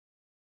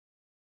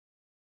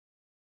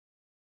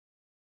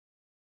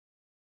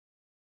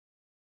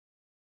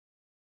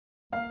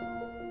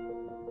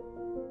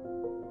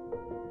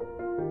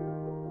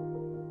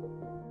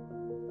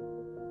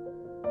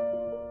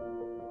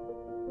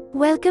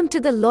Welcome to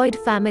the Lloyd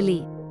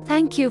family.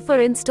 Thank you for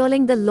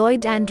installing the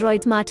Lloyd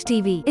Android Smart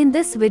TV. In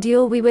this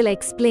video we will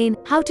explain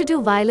how to do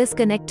wireless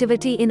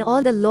connectivity in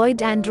all the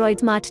Lloyd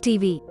Android Smart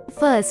TV.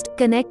 First,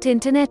 connect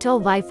internet or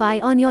Wi-Fi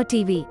on your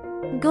TV.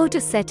 Go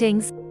to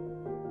Settings.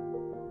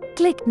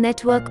 Click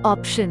Network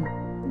option.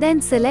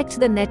 Then select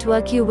the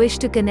network you wish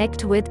to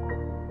connect with.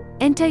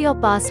 Enter your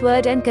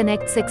password and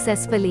connect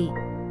successfully.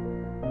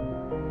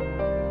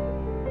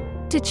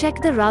 To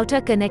check the router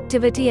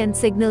connectivity and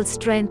signal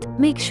strength,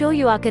 make sure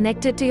you are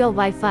connected to your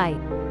Wi-Fi.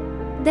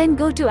 Then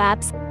go to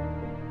Apps.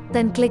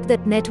 Then click the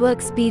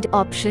Network Speed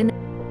option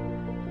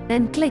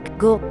and click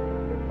Go.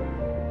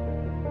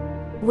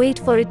 Wait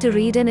for it to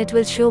read and it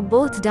will show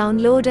both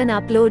download and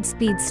upload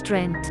speed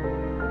strength.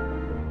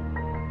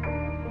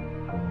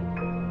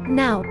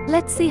 Now,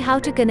 let's see how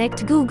to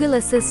connect Google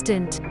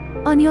Assistant.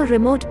 On your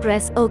remote,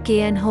 press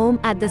OK and Home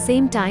at the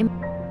same time.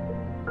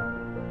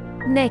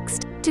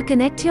 Next, to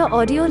connect your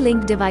audio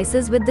link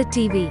devices with the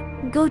TV,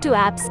 go to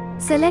Apps,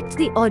 select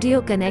the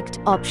Audio Connect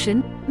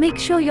option, make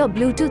sure your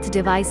Bluetooth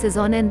device is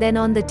on, and then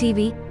on the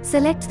TV,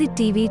 select the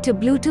TV to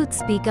Bluetooth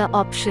speaker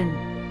option.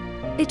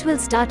 It will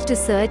start to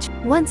search.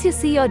 Once you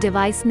see your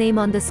device name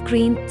on the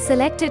screen,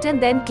 select it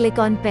and then click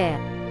on Pair.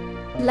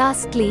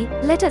 Lastly,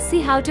 let us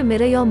see how to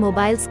mirror your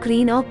mobile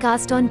screen or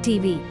cast on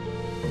TV.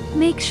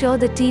 Make sure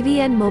the TV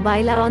and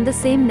mobile are on the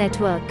same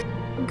network.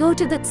 Go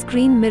to the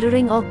Screen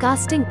Mirroring or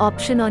Casting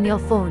option on your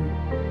phone.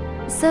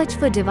 Search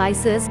for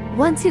devices.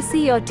 Once you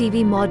see your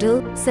TV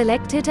model,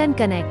 select it and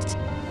connect.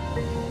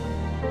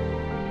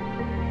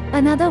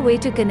 Another way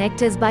to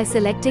connect is by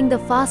selecting the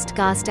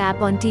Fastcast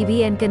app on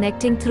TV and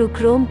connecting through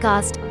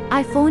Chromecast,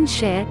 iPhone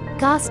Share,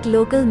 Cast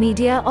Local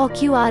Media or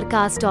QR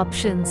Cast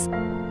options.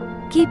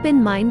 Keep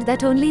in mind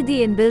that only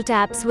the inbuilt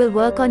apps will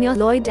work on your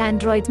Lloyd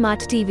Android Smart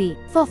TV.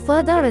 For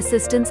further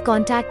assistance,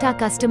 contact our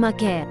customer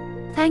care.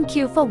 Thank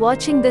you for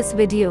watching this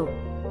video.